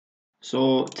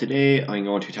So today I'm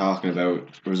going to be talking about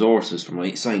resources for my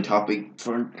assigned topic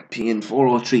for PN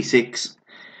 4036,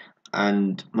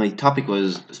 and my topic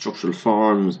was structural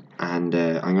forms, and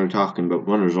I'm going to be talking about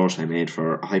one resource I made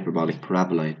for a hyperbolic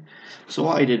paraboloid. So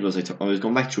what I did was I was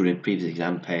going back through the previous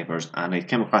exam papers, and I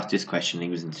came across this question. It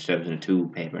was in the 2002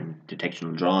 paper in the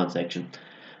textual drawing section,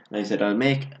 and I said I'll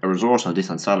make a resource on this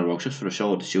on SolidWorks just for to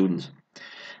show the students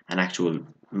an actual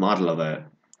model of a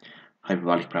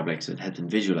hyperbolic parabolic so it helped them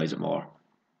visualize it more.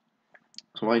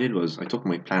 So what I did was I took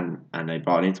my plan and I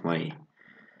brought it into my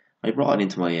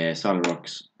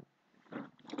SolidWorks,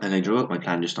 and I drew out my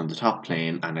plan just on the top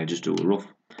plane, and I just do a rough.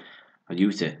 I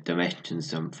use the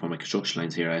dimensions for my construction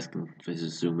lines here. As if I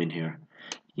just zoom in here,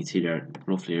 you can see there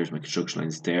roughly there's my construction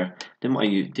lines there. Then what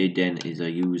I did then is I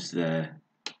used the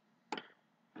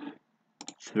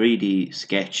 3D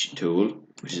sketch tool,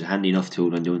 which is a handy enough tool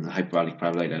when doing the hyperbolic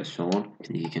paraboloid as shown.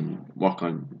 You can work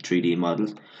on 3D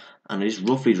models, and I just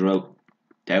roughly drew out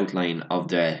the outline of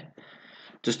the,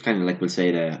 just kind of like we'll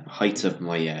say the heights of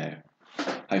my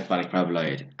hyperbolic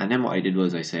paraboloid. And then what I did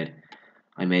was I said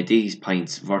I made these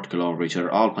points vertical over each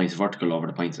other, all points vertical over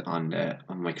the points on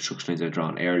my construction lines I've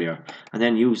drawn earlier, and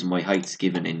then using my heights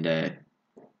given in the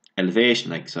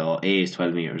elevation, like so A is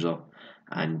 12 meters up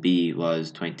and B was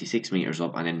 26 meters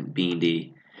up, and then B and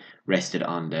D rested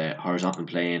on the horizontal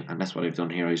plane, and that's what I've done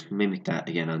here. I just mimic that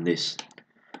again on this,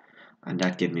 and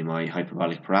that gave me my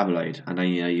hyperbolic paraboloid. And I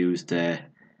used the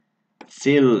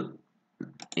fill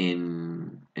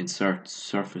in insert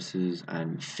surfaces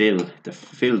and fill the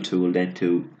fill tool then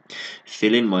to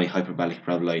fill in my hyperbolic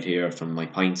paraboloid here from my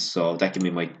points, so that gave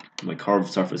me my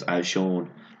curved surface as shown.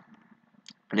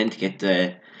 And then to get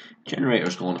the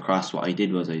generators going across, what I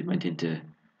did was I went into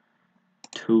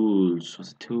tools,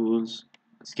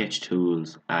 sketch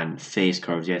tools, and face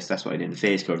curves. Yes, that's what I did,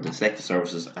 face curves, and select the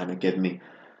surfaces, and it gave me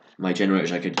my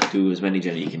generators. I could do as many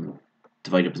generators, you can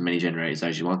divide up as many generators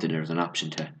as you wanted. There was an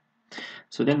option to.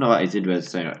 So then what I did was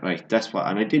say, right, that's what,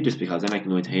 and I did this because then I can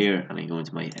go into here and I go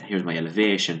into here's my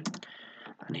elevation,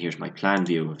 and here's my plan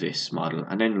view of this model.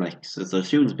 And then like, so the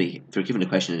students if they're given a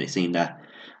question and they've seen that,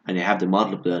 and they have the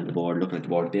model up there on the board, looking at the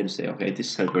board, they'll say, okay,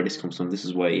 this is where this comes from, this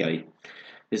is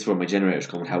where my generators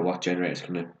come, and what generators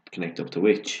connect up to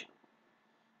which,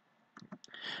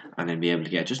 and then be able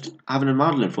to get, just having a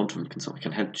model in front of them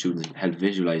can help students, help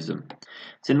visualize them.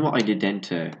 So then what I did then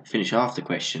to finish off the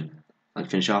question and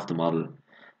finish off the model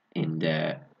in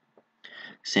the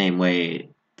same way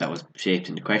that was shaped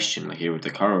in the question, like here with the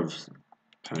curves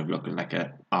kind of looking like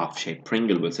a off-shaped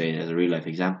Pringle, would say, as a real life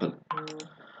example.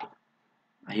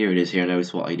 Here it is here now.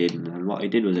 Is what I did, and what I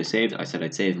did was I said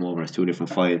I'd save them over as two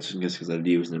different files just because I'd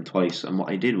be using them twice. And what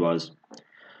I did was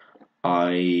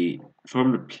I,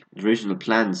 from the original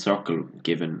plan circle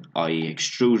given, I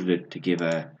extruded it to give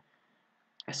a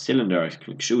cylinder.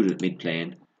 I extruded it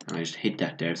mid-plane, and I just hit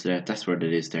that there, so that's where it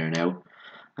is there now.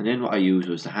 And then what I used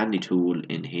was the handy tool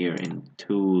in here in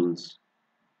tools.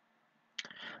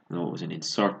 No, it was an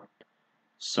insert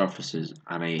surfaces,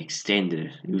 and I extended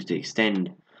it. Used the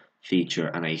extend feature,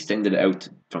 and I extended it out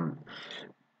from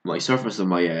my surface of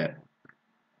my the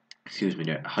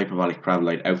hyperbolic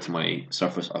paraboloid out to my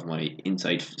surface of my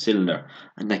inside cylinder,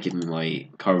 and that gave me my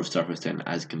curved surface then,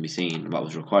 as can be seen what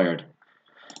was required.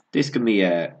 This can be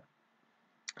a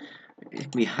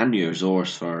handy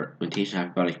resource for when teaching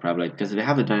hyperbolic paraboloid, because they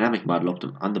have a dynamic model up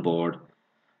them on the board,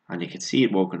 and they can see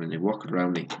it working, and they work it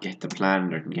around. They can get the plan,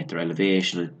 they can get their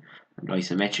elevation and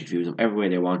isometric views of every way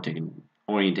they want. They can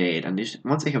orientate, and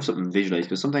once they have something visualized,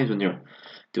 because sometimes when you're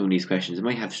doing these questions, they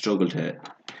might have struggled to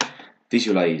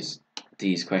visualize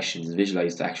these questions and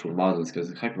visualize the actual models, because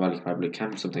the hyperbolic paraboloid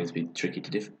can sometimes be tricky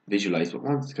to visualize. But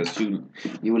once, because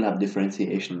you will have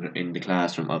differentiation in the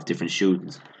classroom of different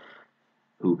students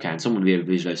who can. Some will be able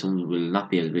to visualize, some will not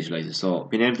be able to visualize it. So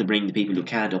being able to bring the people who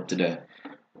can't up to the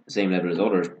same level as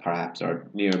others, perhaps, or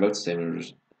near about the same level,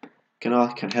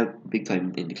 can help big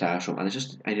time in the classroom, and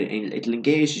it'll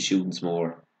engage the students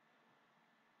more.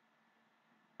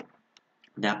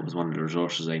 That was one of the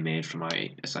resources I made for my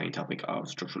assigned topic of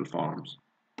structural forms.